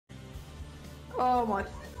Oh my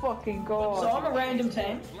fucking god. So I'm a random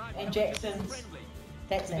team, and Jackson's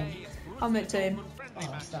that team. I'm that team.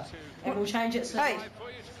 Oh, stuff. And we'll change it. Hey!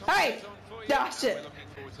 Hey! Dash it!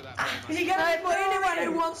 Is he gonna Hey, for anyone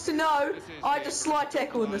who wants to know, I just slide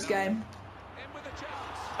tackle in this game.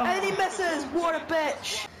 And he misses! What a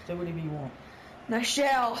bitch! Do whatever you want. Now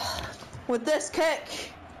Shell, with this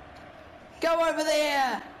kick, go over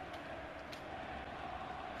there!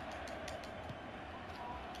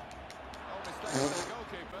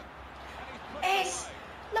 S!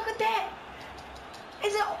 Look at that!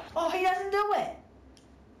 Is it? Oh, he doesn't do it!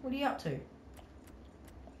 What are you up to?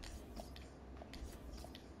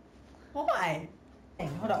 Why?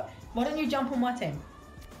 Hold up. Why don't you jump on my team?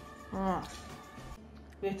 Alright.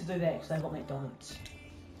 We have to do that because they got McDonald's.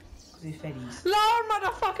 Because they're fatties. Lord,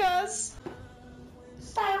 motherfuckers!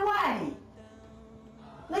 Stay away!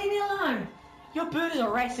 Leave me alone! Your bird is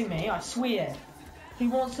harassing me, I swear. He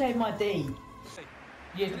wants to have my D.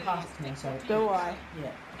 You have to pass it to me, so. Do I?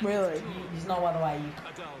 Yeah. Really? There's no other way.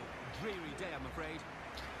 A dull, dreary day, I'm afraid.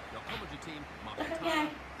 Your commentary team, Yeah.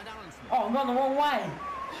 and Alan Smith. Oh, I'm going the wrong way.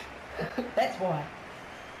 That's why.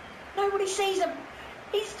 Nobody sees him.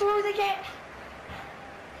 He's through the gap.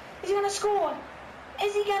 Is he gonna score?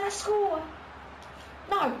 Is he gonna score?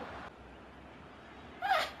 No.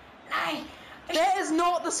 No. That is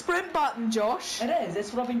not the sprint button, Josh. It is.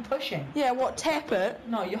 That's what I've been pushing. Yeah, what? Tap it?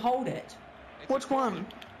 No, you hold it. Which one?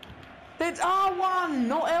 It's R1,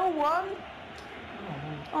 not L1.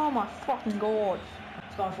 Oh my fucking god.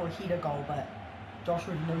 It's going for a header goal, but Josh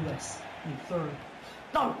already knew this. He threw.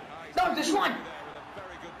 No! No, this one!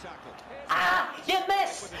 Ah! You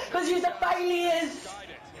missed! Because you're the failures!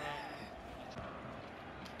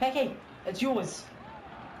 Pecky, it's yours.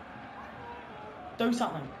 Do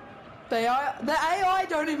something. The AI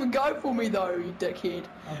don't even go for me though, you dickhead.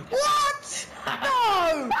 What?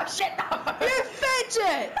 No! Oh shit, no! You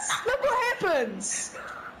fidgets! Look what happens!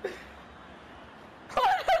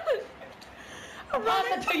 I'm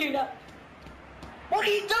running to you now. What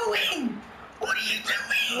are you doing? What are you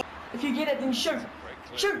doing? If you get it, then shoot.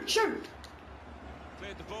 Shoot, shoot!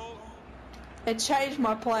 Cleared the ball. It changed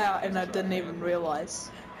my player and I didn't even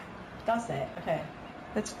realise. Does that? Okay.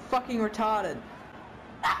 It's fucking retarded.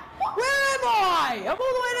 Where am I? I'm all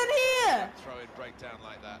the way down here! Throw in breakdown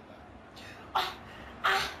like that.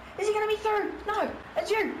 Is he gonna be through? No,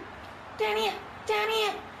 it's you. Down here, down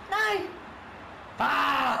here. No.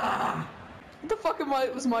 Ah! What the fuck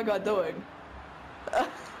was my guy doing?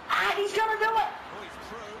 He's gonna do it. Oh, he's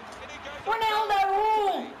through. In he goes. Ronaldo.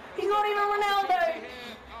 Oh, he's not even Ronaldo. Here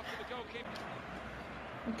after the goalkeeper.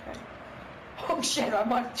 Okay. Oh shit! I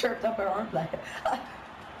might have tripped up our own player.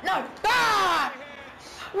 No. Ah!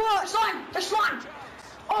 What? Slime! The slime!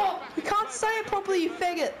 Oh! You can't say it properly, you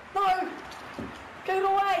faggot. No! Get it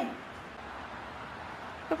away!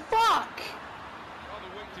 The fuck? Rather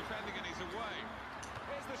weak defending and he's away.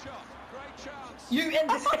 Here's the shot. Great chance. You end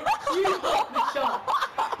this. You got the shot.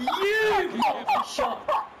 You got the shot.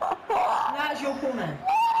 Now it's your corner.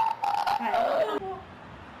 Okay.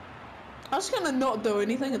 I'm just gonna not do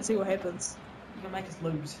anything and see what happens. You're gonna make us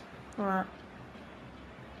lose. Alright.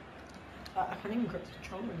 I can't even grip the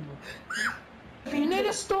controller anymore. You need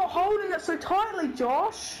to stop holding it so tightly,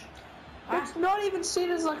 Josh. It's not even seen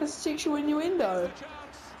as like a sexual innuendo.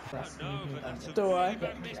 Do I?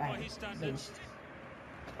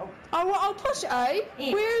 Oh, well, I'll push A.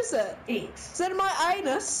 X. Where is it? X. Is that in my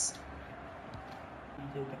anus?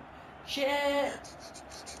 Shit.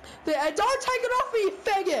 Don't take it off me, you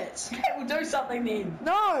faggot! Okay, we'll do something then.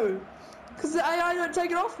 No! Because the AI don't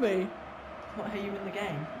take it off me. Not how you win the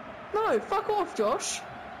game. No, fuck off, Josh.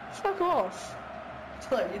 Fuck off.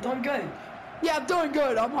 Look, you're doing good. Yeah, I'm doing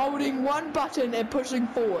good. I'm holding one button and pushing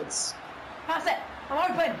forwards. Pass it.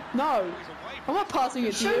 I'm open. No. I'm not passing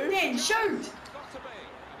it to Shoot you. then, shoot!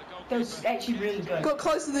 That was actually really good. Got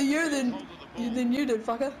closer to you than you did,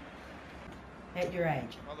 fucker. At your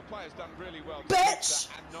age. Well, the player's done really well. Bitch!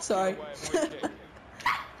 Sorry.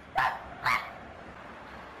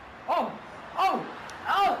 Oh! Oh!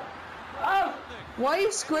 Oh! Oh! Why are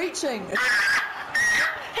you screeching?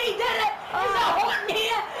 He did it! Is it hot in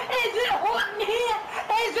here? Is it hot in here?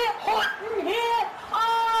 Is it hot in here?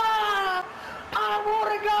 Ah! I want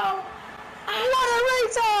to go! What a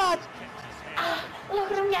retard! Look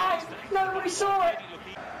at him go! Nobody saw it!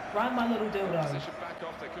 Run, my little dildo. Back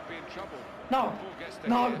off, they could be in trouble. No!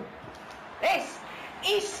 No! S!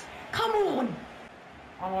 S! Come on!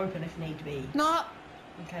 I'm open if need be. Nah.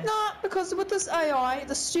 Okay. Nah, because with this AI,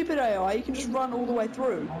 the stupid AI, you can just run all the way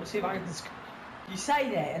through. I'll see if I can. You say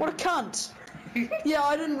that. What a cunt! Yeah,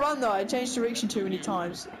 I didn't run though, I changed direction too many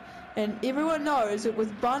times. And everyone knows that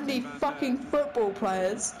with Bundy fucking football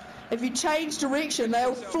players, if you change direction,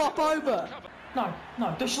 they'll flop over. No,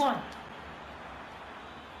 dish line.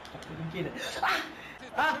 We can get it.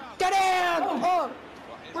 Go down! Oh!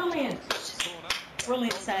 Brilliant.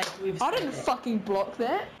 Brilliant save. I didn't fucking block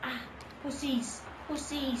that. Pussies.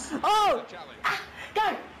 Oh!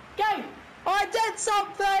 Go! I did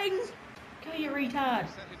something! Go, you retard.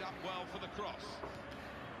 Set it up well for the cross.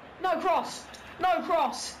 No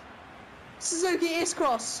cross. Suzuki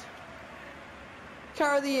S-Cross.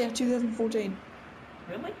 Car of the Year, 2014.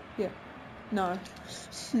 Really? Yeah. No,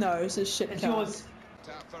 it's a shit It's car. yours. It's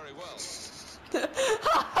out very well.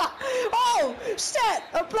 Oh! Shit!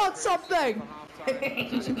 I blocked something!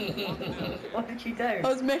 What did you do? I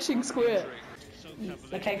was mashing square.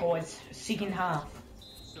 Okay, boys. Second half.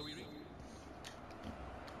 Let's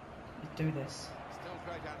do this. Still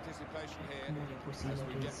great anticipation here Come on, you pussy as we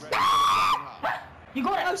get lickers. ready for the second half. You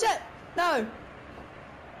got it! Oh shit! No!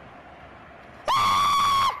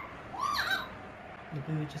 The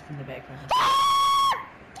blue just in the background.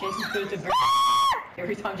 Jason's birds are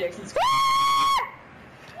every time Jackson's.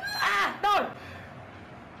 No!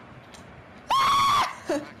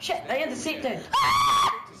 Shit, they intercepted.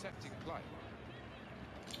 Intercepting play.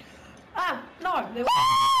 No, they were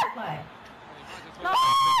play. Well, he might as well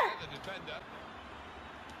the defender.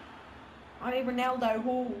 I need Ronaldo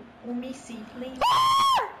or Messi, please.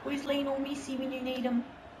 Where's Lionel Messi when you need him?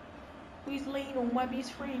 Where's Lionel, my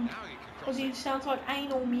best friend? Now he can cross Because he it. sounds like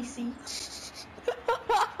anal Messi. Here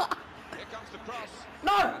comes the cross.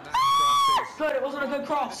 No! And that cross is Good, it wasn't a good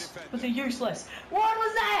cross. It was a useless. What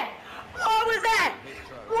was that? What was that?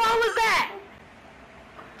 What was that?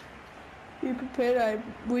 You prepared,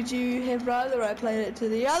 would you have rather I played it to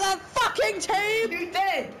the other fucking team? You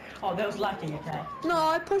did! Oh, that was lucky, okay. No,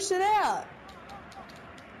 I pushed it out.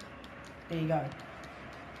 There you go.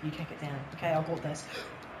 You kick it down. Okay, I got this.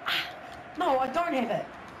 No, I don't have it.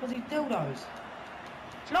 Because he's dildos.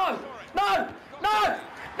 No!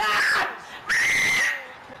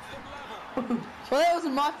 Well, that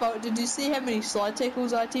wasn't my fault. Did you see how many slide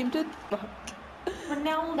tackles I attempted?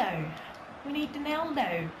 Ronaldo. We need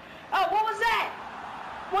Ronaldo. Oh, what was that?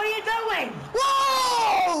 What are you doing?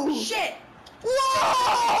 Whoa! Shit!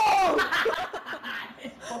 Whoa!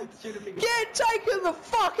 Get taken the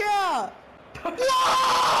fuck out!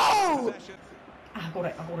 Whoa! possession. I got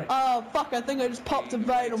it. Oh fuck, I think I just popped a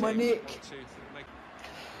vein on my neck. To make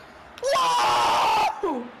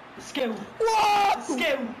Whoa! Skill. Whoa!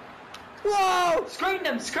 Skill. Whoa! Screen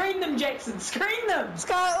them, Jackson. Screen them.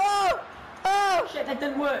 Oh! Oh! Shit, that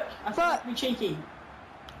didn't work. I thought it'd be cheeky.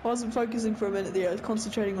 I wasn't focusing for a minute there, I was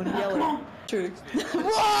concentrating on yelling. Come on. True. Whoa! got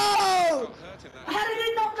hurt in that How did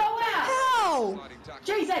it not go out? How? sliding tackle.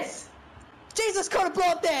 Jesus. Jesus could have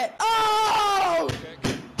blocked that! Oh!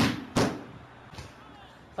 Kick.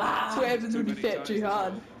 That's what happens when you fat too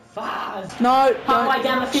hard. Fast. No, Halfway don't.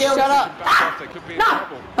 down the field. Shut up! Back off, they could be in No.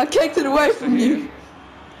 trouble. I kicked it away from you.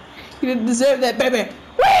 You didn't deserve that, baby.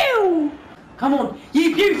 Woo! Come on.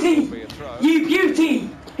 You beauty. Be a throw. You beauty.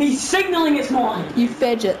 He's signalling it's mine. You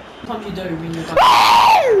fidget. Sometimes you do when you're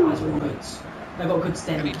Woo! guys wear boots. They've got good Can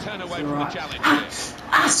he stamina. turn away It's from the alright. challenge here?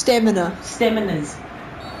 Stamina. Staminas.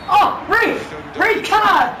 Oh, red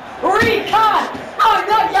card. Oh,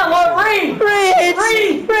 not yellow, red. Red!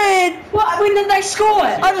 What? When did they score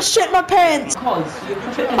it? I just shit my pants. Because you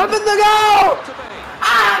put it in. Open the goal! To be.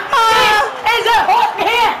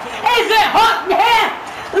 Is it hot in here?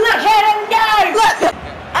 Look at him go! Look!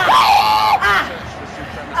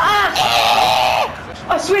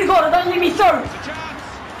 I swear to God, don't let me through.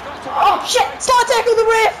 Oh shit! Slide tackle the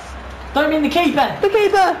ref! Don't mean the keeper. The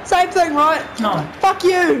keeper! Same thing, right? No. Fuck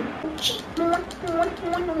you!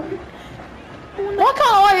 Why can't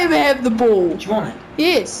I ever have the ball? Do you want it?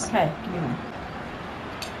 Yes. Okay, give me one.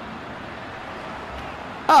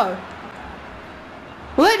 Oh.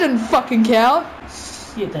 Well, that didn't fucking count.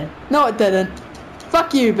 Yeah, it did. No, it didn't.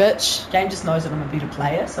 Fuck you, bitch. Game just knows that I'm a better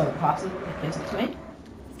player, so it passes it to me.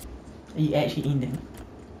 Are you actually ending?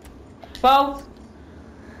 Well,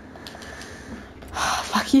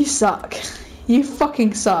 Fuck, you suck. You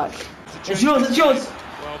fucking suck. it's yours.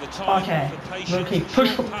 Well, the time Okay. for patience. You're okay.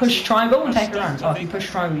 Push triangle and take a run. Oh, if you push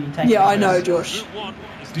triangle, you can take Yeah, a I run. know, Josh. Group one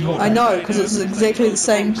is You I know, because it's exactly the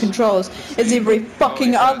same controls as every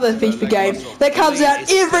fucking other FIFA game that comes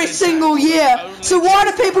out every single year. So why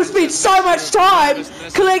do people spend so much time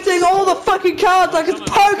collecting all the fucking cards like it's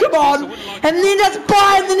Pokemon and then just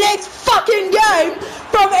buying the next fucking game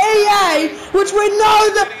from EA, which we know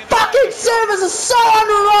the fucking servers are so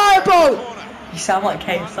unreliable? You sound like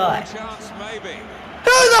KSI. chance, maybe.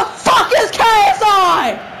 Who the fuck is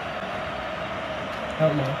KSI?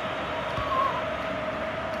 Don't know.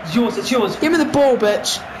 It's yours, it's yours. Give me the ball,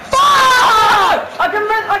 bitch. Fuck! I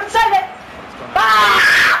can save it! Ah!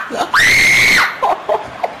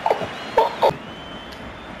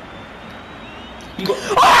 You got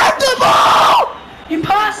the ball! You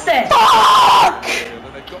passed it! Fuck!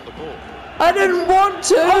 They've got the ball. I didn't want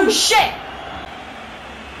to. Oh shit!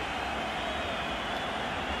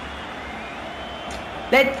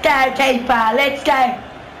 Let's go, keeper, let's go!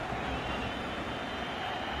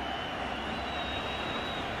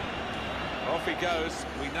 Off he goes.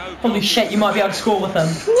 We know. Holy shit, you might be able to score with him.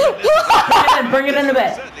 Bring it in a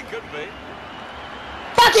bit. Certainly could be.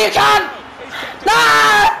 Fuck you, cunt!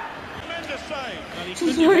 No! Tremendous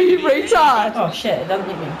save. You retard. Oh shit, it doesn't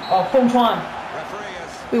hit me. Oh, full time. Referee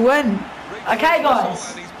has We win. Okay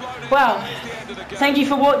guys, well, thank you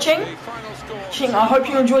for watching. I hope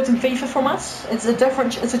you enjoyed some FIFA from us. It's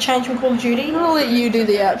a change from Call of Duty. I'm gonna let you do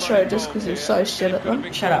the outro just because you're so shit at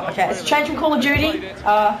them. Shut up, okay. It's a change from Call of Duty.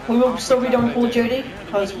 We will still be doing Call of Duty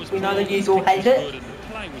because we know that you all hate it.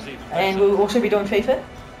 And we will also be doing FIFA.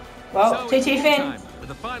 Well, TTFN. With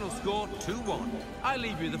the final score 2-1. I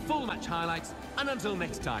leave you the full match highlights, and until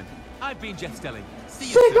next time, I've been Jeff Stelling. See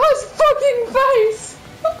you soon. That guy's fucking face!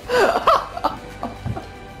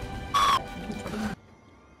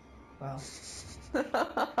 Wow.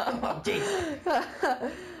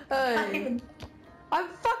 Hey. I'm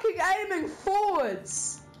fucking aiming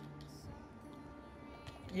forwards!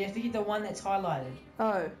 You have to get the one that's highlighted.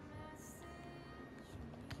 Oh.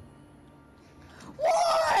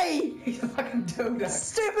 Why? He's a fucking dildo.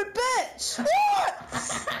 Stupid bitch!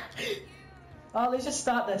 What? Oh, let's just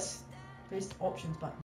start this. There's the options button.